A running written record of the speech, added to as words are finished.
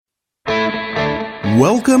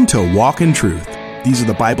Welcome to Walk in Truth. These are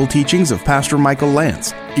the Bible teachings of Pastor Michael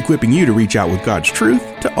Lance, equipping you to reach out with God's truth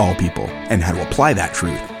to all people and how to apply that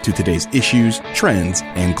truth to today's issues, trends,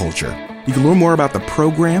 and culture. You can learn more about the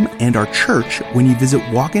program and our church when you visit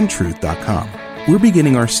walkintruth.com. We're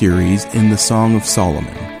beginning our series in the Song of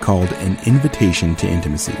Solomon called An Invitation to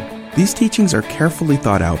Intimacy. These teachings are carefully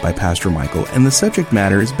thought out by Pastor Michael, and the subject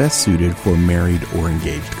matter is best suited for married or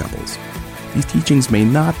engaged couples. These teachings may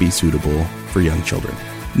not be suitable for young children.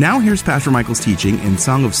 Now here's Pastor Michael's teaching in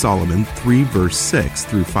Song of Solomon 3 verse 6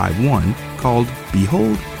 through 5:1 called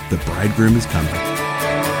Behold, the Bridegroom is Coming.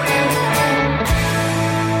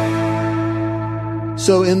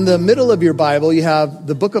 So in the middle of your Bible, you have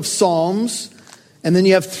the book of Psalms, and then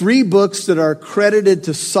you have 3 books that are credited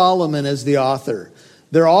to Solomon as the author.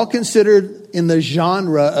 They're all considered in the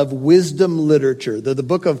genre of wisdom literature. They're the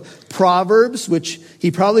book of Proverbs, which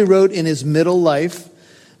he probably wrote in his middle life,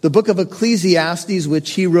 the book of Ecclesiastes,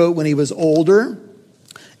 which he wrote when he was older,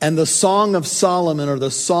 and the Song of Solomon, or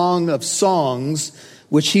the Song of Songs,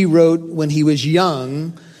 which he wrote when he was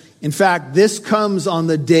young. In fact, this comes on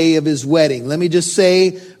the day of his wedding. Let me just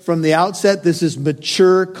say from the outset, this is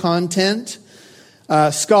mature content.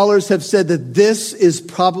 Scholars have said that this is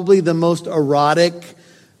probably the most erotic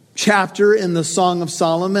chapter in the Song of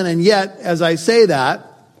Solomon. And yet, as I say that,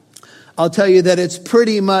 I'll tell you that it's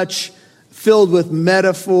pretty much filled with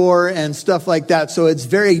metaphor and stuff like that. So it's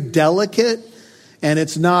very delicate, and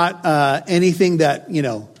it's not anything that,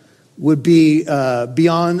 would be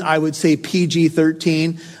beyond, I would say,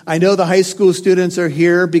 PG-13. I know the high school students are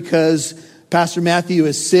here because Pastor Matthew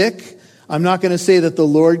is sick. I'm not going to say that the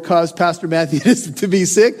Lord caused Pastor Matthew to be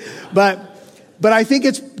sick, but I think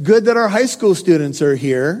it's good that our high school students are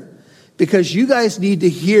here because you guys need to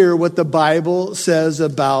hear what the Bible says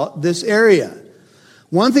about this area.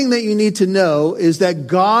 One thing that you need to know is that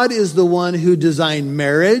God is the one who designed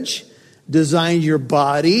marriage, designed your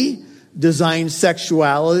body, designed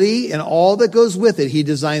sexuality, and all that goes with it. He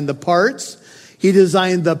designed the parts. He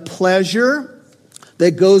designed the pleasure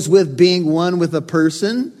that goes with being one with a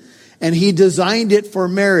person. And he designed it for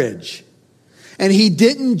marriage. And he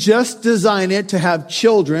didn't just design it to have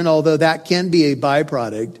children, although that can be a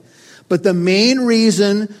byproduct. But the main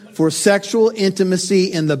reason for sexual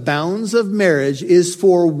intimacy in the bounds of marriage is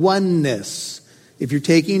for oneness. If you're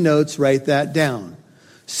taking notes, write that down.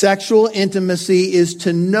 Sexual intimacy is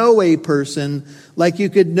to know a person like you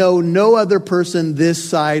could know no other person this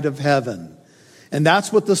side of heaven. And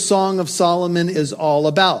that's what the Song of Solomon is all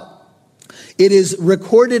about. It is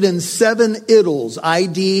recorded in 7 idylls,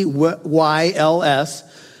 I-D-Y-L-S.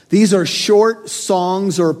 These are short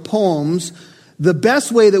songs or poems. The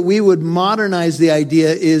best way that we would modernize the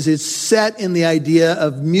idea is it's set in the idea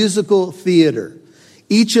of musical theater.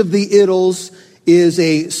 Each of the idylls is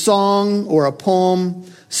a song or a poem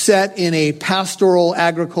set in a pastoral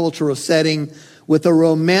agricultural setting with a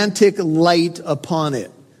romantic light upon it.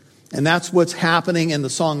 And that's what's happening in the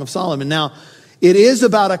Song of Solomon. Now, it is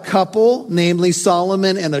about a couple, namely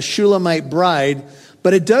Solomon and a Shulamite bride,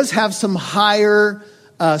 but it does have some higher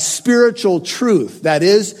spiritual truth. That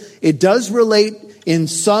is, it does relate in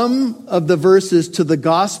some of the verses to the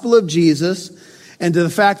gospel of Jesus and to the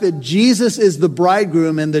fact that Jesus is the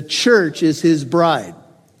bridegroom and the church is his bride.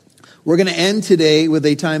 We're going to end today with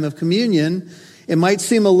a time of communion. It might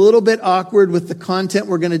seem a little bit awkward with the content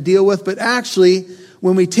we're going to deal with, but actually,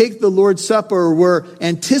 when we take the Lord's Supper, we're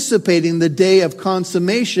anticipating the day of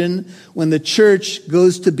consummation when the church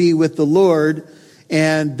goes to be with the Lord.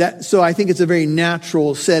 And so I think it's a very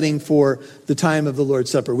natural setting for the time of the Lord's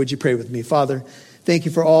Supper. Would you pray with me? Father, thank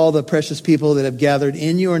you for all the precious people that have gathered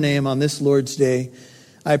in your name on this Lord's Day.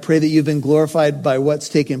 I pray that you've been glorified by what's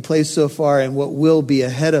taken place so far and what will be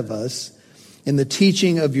ahead of us in the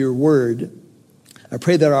teaching of your word. I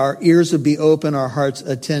pray that our ears would be open, our hearts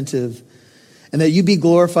attentive, and that you be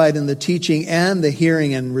glorified in the teaching and the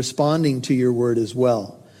hearing and responding to your word as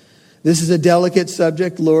well. This is a delicate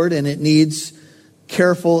subject, Lord, and it needs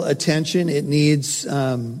careful attention. It needs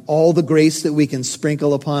all the grace that we can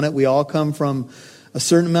sprinkle upon it. We all come from a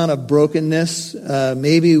certain amount of brokenness.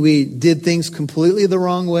 Maybe we did things completely the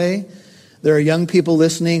wrong way. There are young people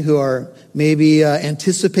listening who are maybe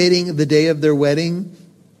anticipating the day of their wedding,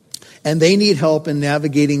 and they need help in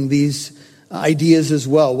navigating these ideas as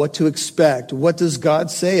well. What to expect? What does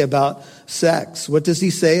God say about sex? What does he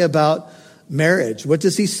say about marriage? What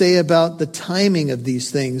does he say about the timing of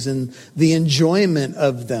these things and the enjoyment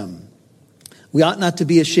of them? We ought not to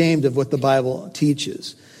be ashamed of what the Bible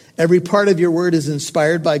teaches. Every part of your word is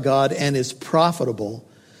inspired by God and is profitable.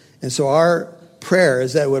 And so our prayer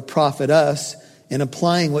is that it would profit us in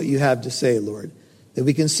applying what you have to say, Lord. That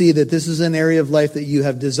we can see that this is an area of life that you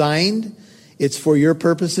have designed. It's for your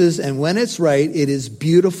purposes. And when it's right, it is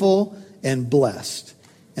beautiful and blessed.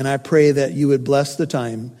 And I pray that you would bless the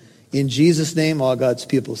time. In Jesus' name, all God's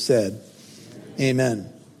people said, amen.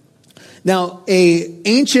 Now, an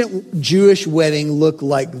ancient Jewish wedding looked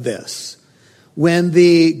like this. When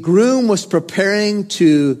the groom was preparing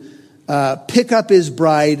to pick up his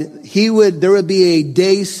bride, there would be a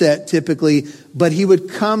day set typically, but he would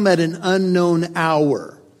come at an unknown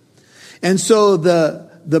hour. And so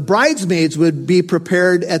the bridesmaids would be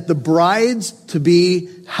prepared at the bride's to-be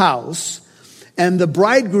house, and the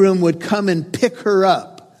bridegroom would come and pick her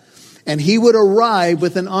up. And he would arrive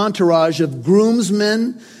with an entourage of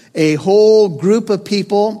groomsmen, a whole group of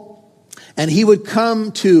people, and he would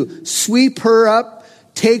come to sweep her up,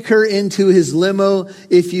 take her into his limo,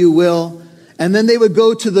 if you will, and then they would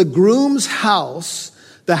go to the groom's house,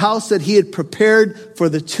 the house that he had prepared for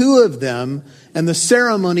the two of them, and the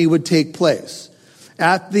ceremony would take place.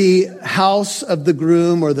 At the house of the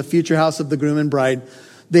groom, or the future house of the groom and bride,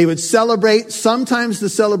 they would celebrate. Sometimes the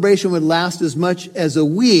celebration would last as much as a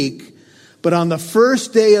week, but on the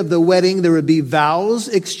first day of the wedding, there would be vows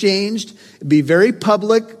exchanged. It'd be very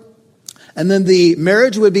public. And then the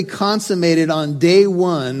marriage would be consummated on day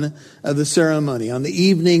one of the ceremony, on the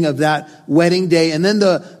evening of that wedding day. And then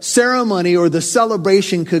the ceremony or the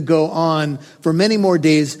celebration could go on for many more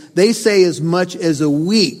days. They say as much as a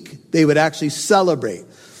week they would actually celebrate.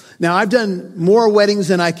 Now, I've done more weddings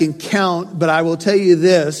than I can count, but I will tell you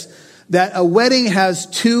this, that a wedding has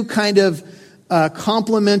two kind of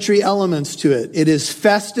complementary elements to it. It is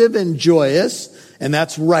festive and joyous, and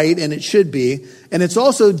that's right, and it should be. And it's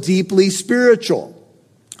also deeply spiritual.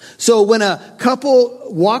 So when a couple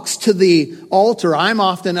walks to the altar, I'm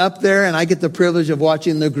often up there, and I get the privilege of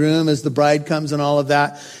watching the groom as the bride comes and all of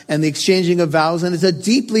that, and the exchanging of vows. And it's a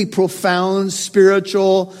deeply profound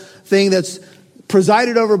spiritual thing that's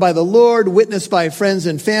presided over by the Lord, witnessed by friends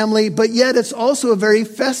and family, but yet it's also a very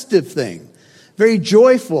festive thing. Very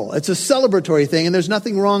joyful. It's a celebratory thing, and there's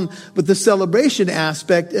nothing wrong with the celebration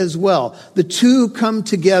aspect as well. The two come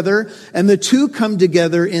together, and the two come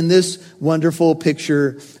together in this wonderful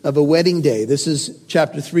picture of a wedding day. This is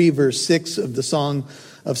chapter 3, verse 6 of the Song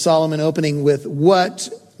of Solomon, opening with, "What,"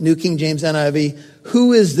 New King James NIV,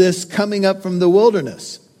 "who is this coming up from the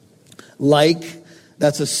wilderness?" Like,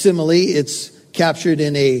 that's a simile. It's captured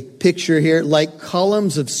in a picture here, like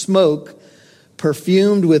columns of smoke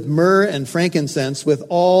perfumed with myrrh and frankincense, with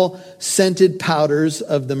all scented powders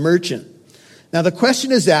of the merchant. Now the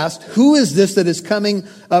question is asked, who is this that is coming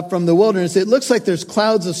up from the wilderness? It looks like there's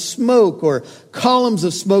clouds of smoke or columns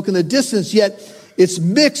of smoke in the distance, yet it's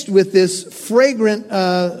mixed with this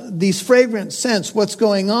these fragrant scents. What's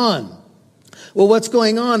going on? Well, what's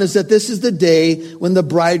going on is that this is the day when the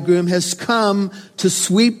bridegroom has come to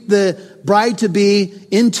sweep the bride-to-be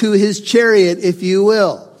into his chariot, if you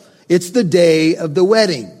will. It's the day of the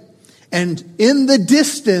wedding. And in the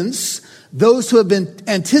distance, those who have been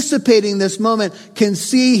anticipating this moment can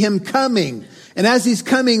see him coming. And as he's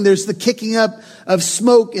coming, there's the kicking up of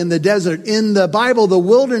smoke in the desert. In the Bible, the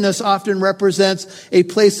wilderness often represents a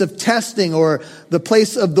place of testing, or the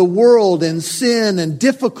place of the world and sin and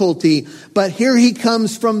difficulty. But here he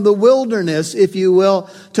comes from the wilderness, if you will,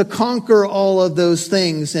 to conquer all of those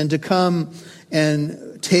things and to come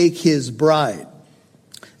and take his bride.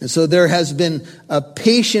 And so there has been a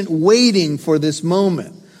patient waiting for this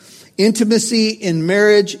moment. Intimacy in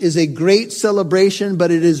marriage is a great celebration, but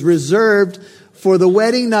it is reserved for the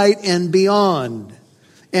wedding night and beyond.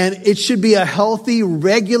 And it should be a healthy,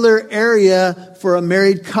 regular area for a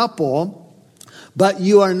married couple, but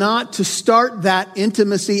you are not to start that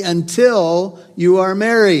intimacy until you are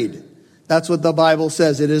married. That's what the Bible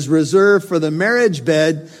says. It is reserved for the marriage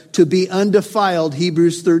bed to be undefiled,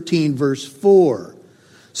 Hebrews 13, verse 4.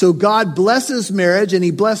 So God blesses marriage, and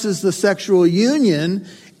he blesses the sexual union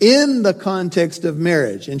in the context of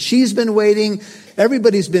marriage. And she's been waiting.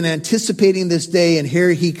 Everybody's been anticipating this day, and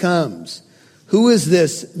here he comes. Who is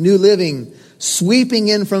this new living sweeping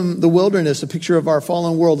in from the wilderness, a picture of our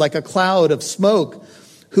fallen world, like a cloud of smoke?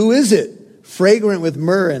 Who is it? Fragrant with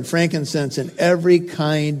myrrh and frankincense and every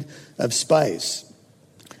kind of spice.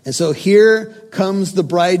 And so here comes the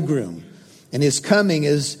bridegroom, and his coming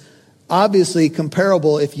is obviously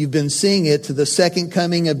comparable, if you've been seeing it, to the second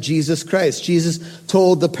coming of Jesus Christ. Jesus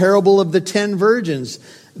told the parable of the 10 virgins.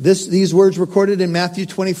 These words recorded in Matthew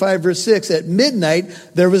 25, verse 6. At midnight,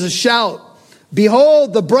 there was a shout,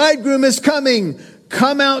 "Behold, the bridegroom is coming.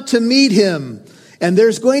 Come out to meet him." And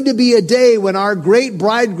there's going to be a day when our great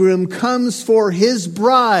bridegroom comes for his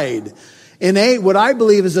bride in what I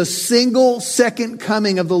believe is a single second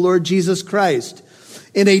coming of the Lord Jesus Christ.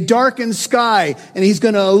 in a darkened sky, and he's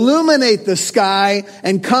going to illuminate the sky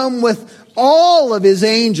and come with all of his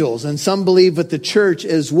angels, and some believe with the church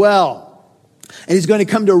as well. And he's going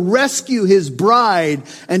to come to rescue his bride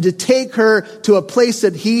and to take her to a place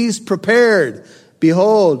that he's prepared.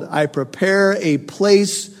 Behold, I prepare a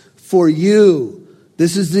place for you.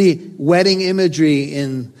 This is the wedding imagery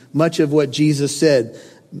in much of what Jesus said.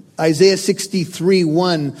 Isaiah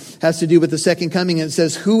 63:1 has to do with the second coming. And it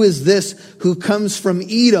says, who is this who comes from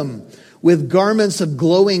Edom with garments of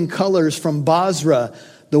glowing colors from Basra?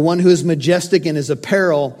 The one who is majestic in his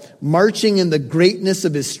apparel, marching in the greatness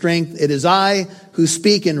of his strength. It is I who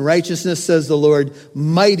speak in righteousness, says the Lord,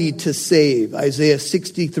 mighty to save. Isaiah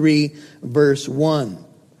 63 verse 1.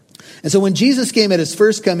 And so when Jesus came at his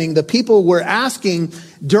first coming, the people were asking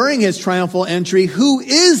during his triumphal entry, who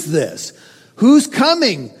is this? Who's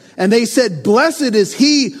coming? And they said, blessed is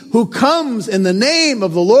he who comes in the name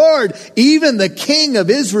of the Lord, even the King of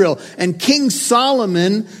Israel. And King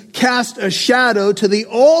Solomon cast a shadow to the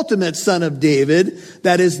ultimate son of David,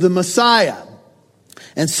 that is the Messiah.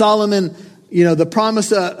 And Solomon, the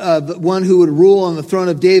promise of one who would rule on the throne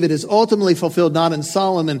of David is ultimately fulfilled not in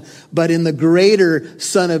Solomon, but in the greater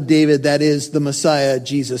son of David, that is the Messiah,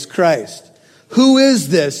 Jesus Christ. Who is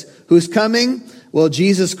this who's coming? Well,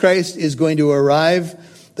 Jesus Christ is going to arrive.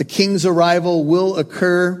 The king's arrival will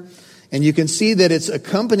occur, and you can see that it's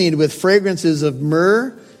accompanied with fragrances of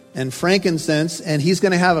myrrh and frankincense, and he's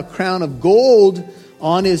going to have a crown of gold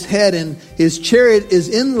on his head, and his chariot is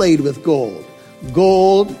inlaid with gold.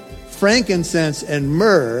 Gold, frankincense, and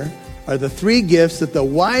myrrh are the three gifts that the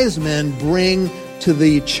wise men bring to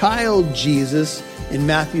the child Jesus in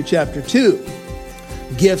Matthew chapter 2.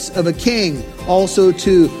 Gifts of a king, also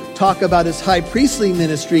to talk about his high priestly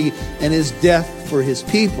ministry and his death for his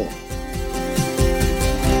people.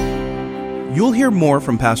 You'll hear more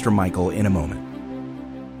from Pastor Michael in a moment.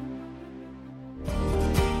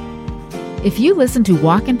 If you listen to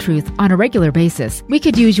Walk in Truth on a regular basis, we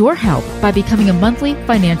could use your help by becoming a monthly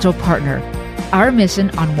financial partner. Our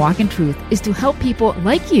mission on Walk in Truth is to help people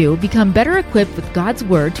like you become better equipped with God's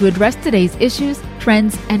Word to address today's issues,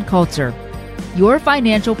 trends, and culture. Your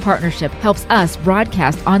financial partnership helps us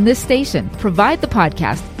broadcast on this station, provide the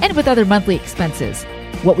podcast, and with other monthly expenses.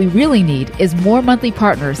 What we really need is more monthly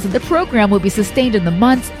partners so the program will be sustained in the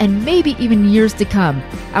months and maybe even years to come.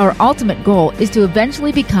 Our ultimate goal is to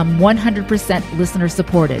eventually become 100% listener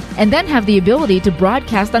supported and then have the ability to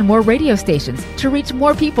broadcast on more radio stations to reach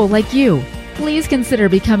more people like you. Please consider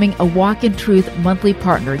becoming a Walk in Truth monthly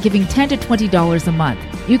partner, giving $10 to $20 a month.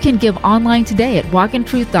 You can give online today at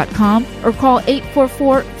walkintruth.com or call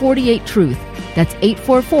 844-48-TRUTH. That's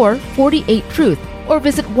 844-48-TRUTH, or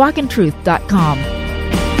visit walkintruth.com.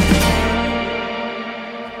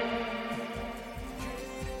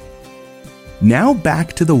 Now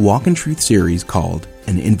back to the Walk in Truth series called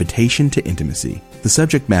An Invitation to Intimacy. The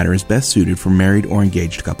subject matter is best suited for married or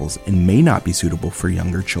engaged couples and may not be suitable for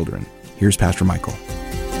younger children. Here's Pastor Michael.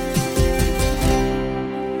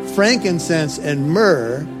 Frankincense and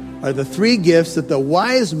myrrh are the three gifts that the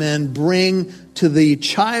wise men bring to the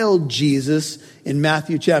child Jesus in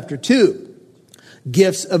Matthew chapter 2.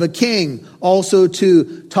 Gifts of a king, also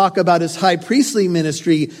to talk about his high priestly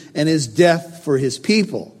ministry and his death for his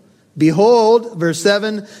people. Behold, verse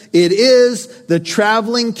 7, it is the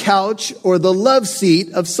traveling couch or the love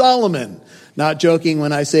seat of Solomon. Not joking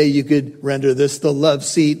when I say you could render this the love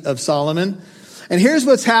seat of Solomon. And here's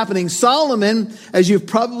what's happening. Solomon, as you've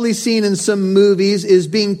probably seen in some movies, is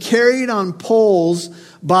being carried on poles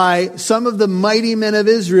by some of the mighty men of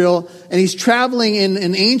Israel. And he's traveling in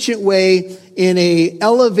an ancient way in a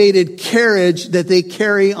elevated carriage that they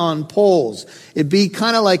carry on poles. It'd be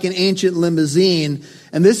kind of like an ancient limousine.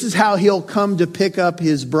 And this is how he'll come to pick up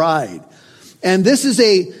his bride. And this is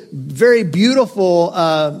a very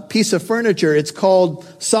beautiful piece of furniture. It's called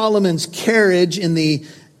Solomon's carriage in the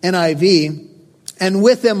NIV. And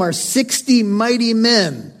with them are 60 mighty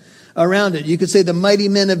men around it. You could say the mighty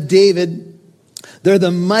men of David. They're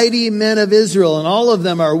the mighty men of Israel, and all of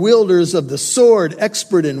them are wielders of the sword,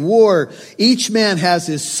 expert in war. Each man has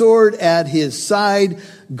his sword at his side,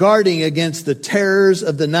 guarding against the terrors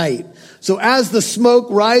of the night. So as the smoke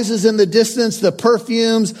rises in the distance, the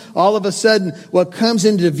perfumes, all of a sudden, what comes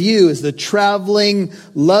into view is the traveling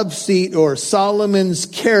love seat or Solomon's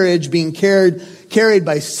carriage being carried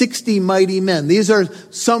by 60 mighty men. These are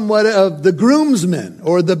somewhat of the groomsmen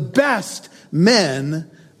or the best men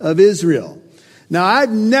of Israel. Now,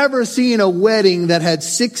 I've never seen a wedding that had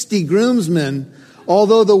 60 groomsmen,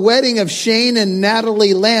 although the wedding of Shane and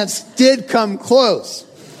Natalie Lance did come close.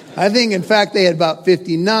 I think, in fact, they had about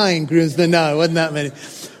 59 groomsmen. No, it wasn't that many.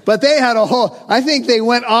 But they had I think they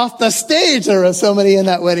went off the stage. There were so many in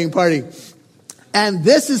that wedding party. And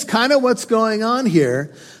this is kind of what's going on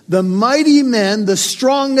here. The mighty men, the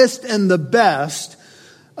strongest and the best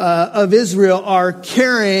of Israel are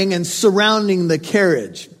carrying and surrounding the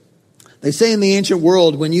carriage. They say in the ancient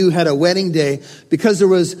world, when you had a wedding day, because there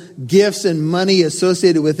was gifts and money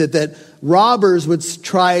associated with it, that robbers would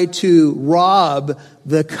try to rob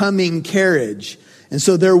the coming carriage. And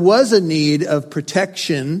so there was a need of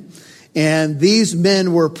protection, and these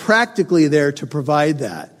men were practically there to provide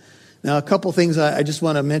that. Now, a couple things I just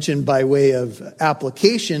want to mention by way of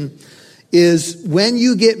application is when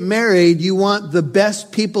you get married, you want the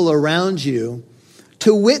best people around you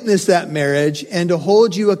to witness that marriage and to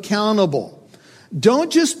hold you accountable.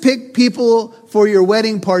 Don't just pick people for your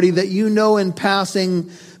wedding party that you know in passing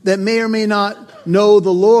that may or may not know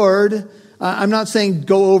the Lord. I'm not saying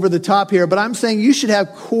go over the top here, but I'm saying you should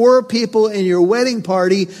have core people in your wedding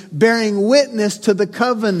party bearing witness to the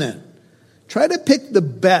covenant. Try to pick the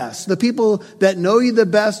best, the people that know you the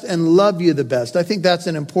best and love you the best. I think that's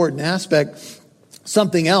an important aspect.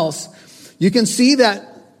 Something else, you can see that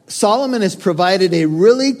Solomon has provided a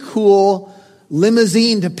really cool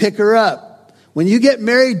limousine to pick her up. When you get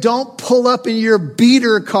married, don't pull up in your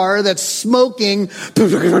beater car that's smoking.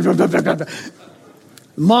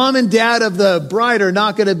 Mom and dad of the bride are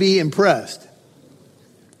not going to be impressed.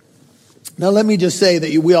 Now, let me just say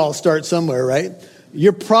that we all start somewhere, right?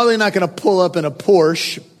 You're probably not going to pull up in a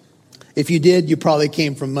Porsche. If you did, you probably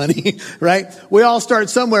came from money, right? We all start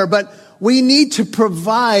somewhere, but we need to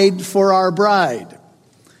provide for our bride.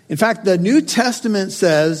 In fact, the New Testament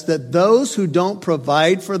says that those who don't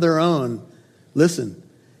provide for their own, listen,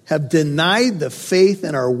 have denied the faith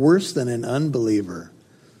and are worse than an unbeliever.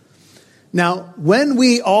 Now, when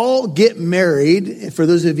we all get married, for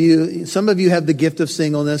those of you, some of you have the gift of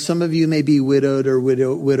singleness, some of you may be widowed or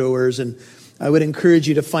widowers, and I would encourage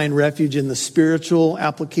you to find refuge in the spiritual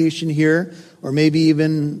application here, or maybe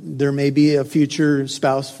even there may be a future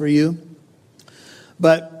spouse for you.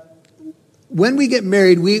 But when we get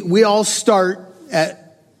married, we all start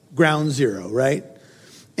at ground zero, right?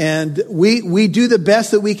 And we do the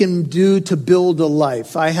best that we can do to build a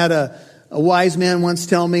life. I had a wise man once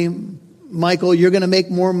tell me, Michael, you're going to make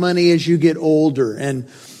more money as you get older, and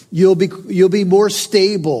you'll be more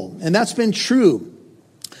stable. And that's been true.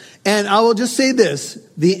 And I will just say this,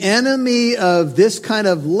 the enemy of this kind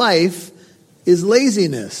of life is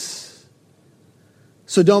laziness.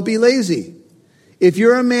 So don't be lazy. If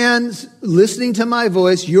you're a man listening to my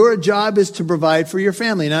voice, your job is to provide for your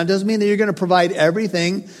family. Now, it doesn't mean that you're going to provide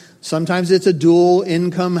everything. Sometimes it's a dual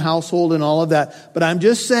income household and all of that. But I'm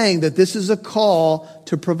just saying that this is a call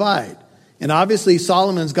to provide. And obviously,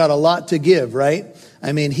 Solomon's got a lot to give, right?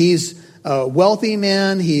 I mean, he's a wealthy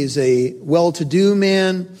man. He's a well-to-do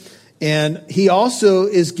man. And he also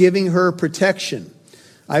is giving her protection.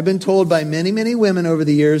 I've been told by many, many women over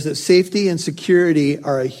the years that safety and security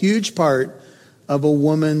are a huge part of a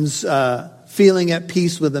woman's feeling at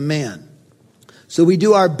peace with a man. So we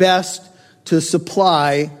do our best to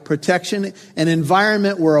supply protection, an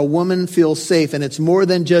environment where a woman feels safe. And it's more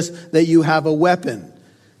than just that you have a weapon.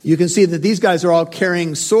 You can see that these guys are all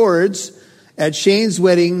carrying swords. At Shane's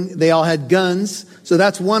wedding, they all had guns. So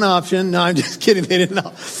that's one option. No, I'm just kidding. They didn't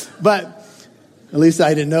know. But at least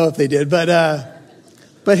I didn't know if they did.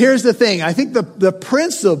 But here's the thing. I think the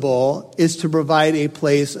principle is to provide a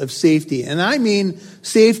place of safety. And I mean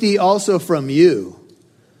safety also from you.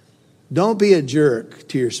 Don't be a jerk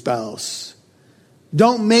to your spouse.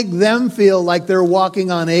 Don't make them feel like they're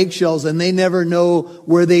walking on eggshells and they never know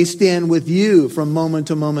where they stand with you from moment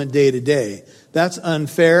to moment, day to day. That's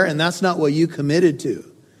unfair, and that's not what you committed to.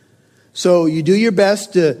 So you do your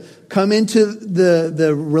best to come into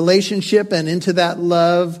the relationship and into that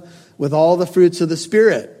love with all the fruits of the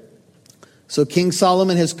Spirit. So King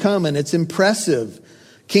Solomon has come, and it's impressive.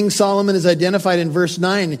 King Solomon is identified in verse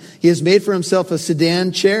 9. He has made for himself a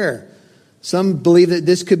sedan chair. Some believe that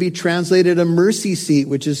this could be translated a mercy seat,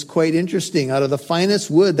 which is quite interesting. Out of the finest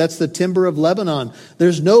wood, that's the timber of Lebanon.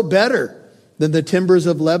 There's no better than the timbers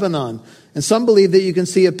of Lebanon. And some believe that you can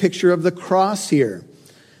see a picture of the cross here.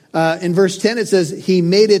 In verse 10, it says, he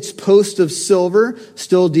made its post of silver,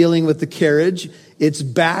 still dealing with the carriage, its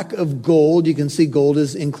back of gold. You can see gold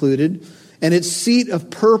is included. And its seat of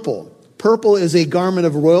purple. Purple is a garment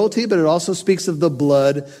of royalty, but it also speaks of the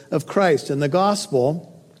blood of Christ. In the gospel,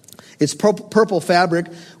 it's purple fabric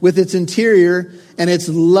with its interior, and it's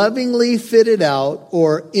lovingly fitted out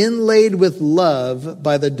or inlaid with love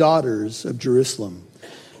by the daughters of Jerusalem.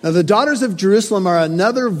 Now, the daughters of Jerusalem are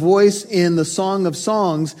another voice in the Song of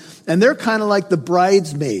Songs, and they're kind of like the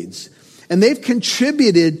bridesmaids. And they've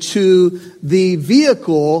contributed to the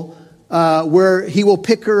vehicle where he will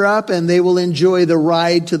pick her up and they will enjoy the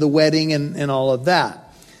ride to the wedding and all of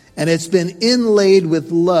that. And it's been inlaid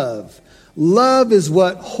with love. Love is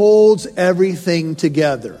what holds everything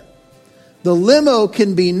together. The limo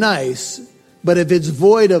can be nice, but if it's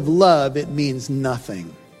void of love, it means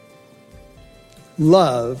nothing.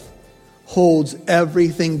 Love holds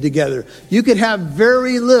everything together. You could have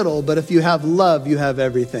very little, but if you have love, you have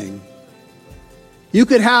everything. You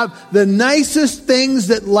could have the nicest things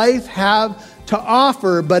that life have to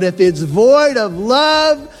offer, but if it's void of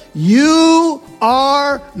love, you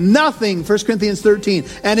are nothing. 1 Corinthians 13.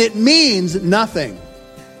 And it means nothing.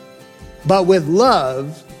 But with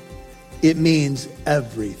love, it means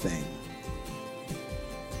everything.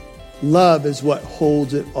 Love is what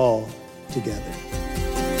holds it all together.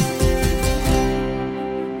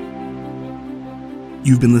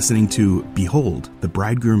 You've been listening to Behold, the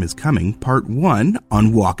Bridegroom is Coming, Part 1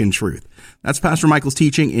 on Walk in Truth. That's Pastor Michael's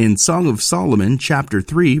teaching in Song of Solomon, chapter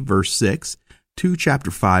 3, verse 6, to chapter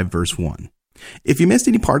 5, verse 1. If you missed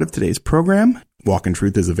any part of today's program, Walk in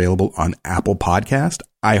Truth is available on Apple Podcast,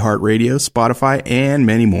 iHeartRadio, Spotify, and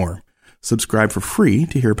many more. Subscribe for free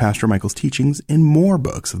to hear Pastor Michael's teachings in more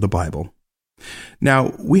books of the Bible.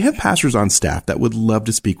 Now, we have pastors on staff that would love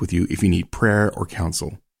to speak with you if you need prayer or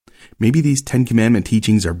counsel. Maybe these 10 Commandment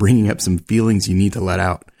teachings are bringing up some feelings you need to let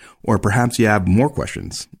out, or perhaps you have more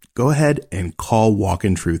questions. Go ahead and call Walk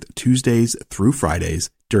in Truth Tuesdays through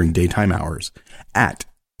Fridays during daytime hours at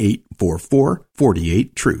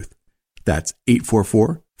 844-48-TRUTH. That's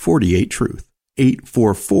 844-48-TRUTH.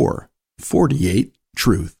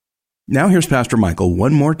 844-48-TRUTH. Now here's Pastor Michael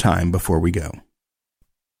one more time before we go.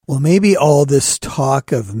 Well, maybe all this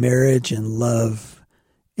talk of marriage and love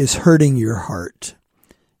is hurting your heart.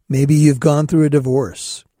 Maybe you've gone through a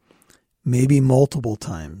divorce, maybe multiple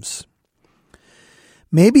times.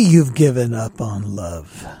 Maybe you've given up on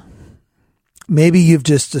love. Maybe you've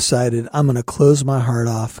just decided, I'm going to close my heart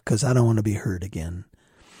off because I don't want to be hurt again.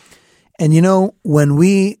 And you know,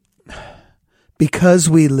 because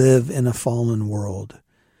we live in a fallen world,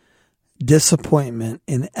 disappointment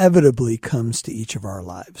inevitably comes to each of our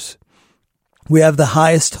lives. We have the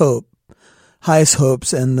highest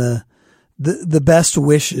hopes and the best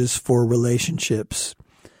wishes for relationships.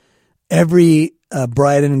 Every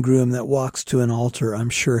bride and groom that walks to an altar, I'm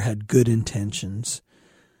sure, had good intentions.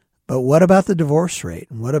 But what about the divorce rate?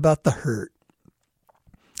 And what about the hurt?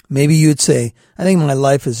 Maybe you'd say, I think my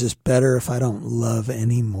life is just better if I don't love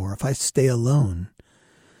anymore, if I stay alone.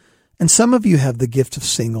 And some of you have the gift of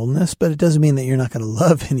singleness, but it doesn't mean that you're not going to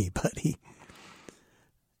love anybody.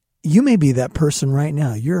 You may be that person right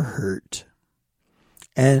now. You're hurt.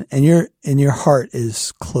 And your heart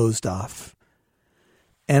is closed off.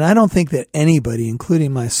 And I don't think that anybody,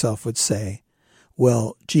 including myself, would say,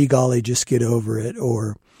 well, gee golly, just get over it.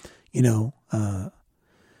 Or, you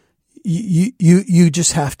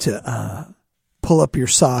just have to pull up your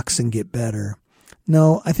socks and get better.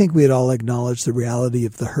 No, I think we'd all acknowledge the reality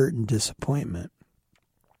of the hurt and disappointment.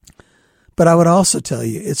 But I would also tell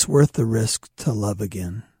you it's worth the risk to love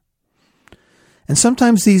again. And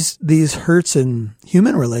sometimes these hurts in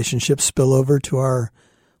human relationships spill over to our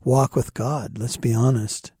walk with God. Let's be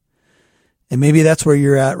honest. And maybe that's where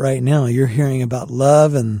you're at right now. You're hearing about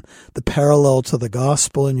love and the parallel to the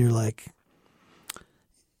gospel, and you're like,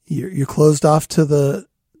 you're closed off to the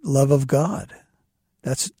love of God.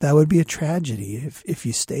 That would be a tragedy if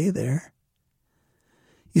you stay there.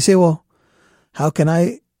 You say, well, how can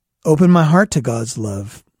I open my heart to God's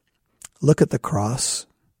love? Look at the cross.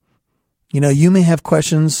 You know, you may have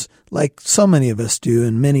questions like so many of us do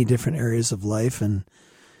in many different areas of life and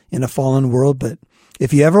in a fallen world. But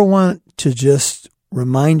if you ever want to just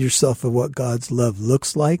remind yourself of what God's love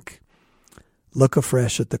looks like, look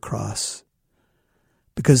afresh at the cross,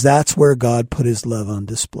 because that's where God put his love on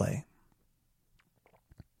display.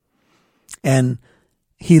 And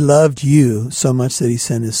he loved you so much that he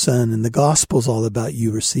sent his son. And the gospel's all about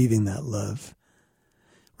you receiving that love,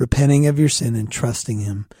 repenting of your sin and trusting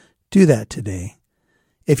him. Do that today.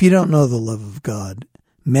 If you don't know the love of God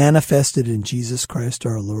manifested in Jesus Christ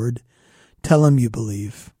our Lord, tell him you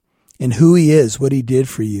believe in who he is, what he did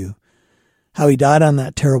for you, how he died on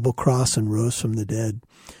that terrible cross and rose from the dead.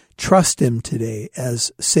 Trust him today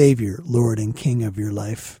as Savior, Lord, and King of your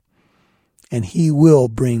life, and he will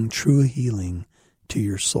bring true healing to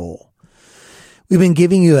your soul. We've been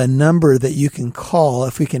giving you a number that you can call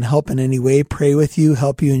if we can help in any way, pray with you,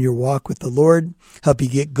 help you in your walk with the Lord, help you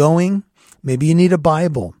get going. Maybe you need a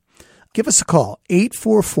Bible. Give us a call,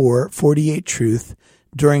 844-48-TRUTH,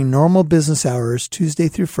 during normal business hours, Tuesday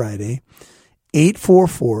through Friday.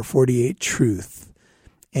 844-48-TRUTH,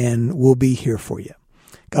 and we'll be here for you.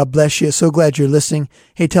 God bless you. So glad you're listening.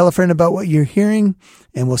 Hey, tell a friend about what you're hearing,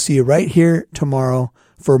 and we'll see you right here tomorrow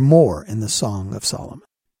for more in the Song of Solomon.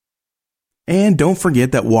 And don't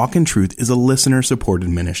forget that Walk in Truth is a listener-supported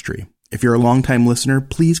ministry. If you're a longtime listener,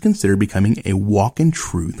 please consider becoming a Walk in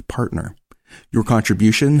Truth partner. Your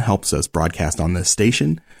contribution helps us broadcast on this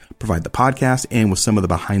station, provide the podcast, and with some of the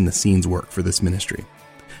behind-the-scenes work for this ministry.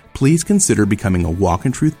 Please consider becoming a Walk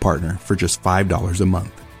in Truth partner for just $5 a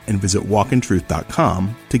month and visit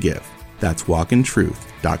walkintruth.com to give. That's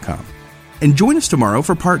walkintruth.com. And join us tomorrow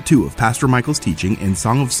for part 2 of Pastor Michael's teaching in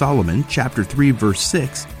Song of Solomon, chapter 3, verse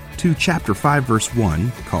 6 to chapter 5, verse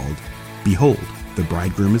 1, called Behold, the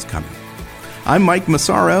Bridegroom is Coming. I'm Mike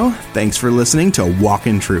Massaro. Thanks for listening to Walk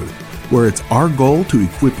in Truth, where it's our goal to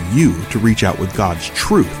equip you to reach out with God's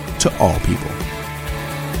truth to all people.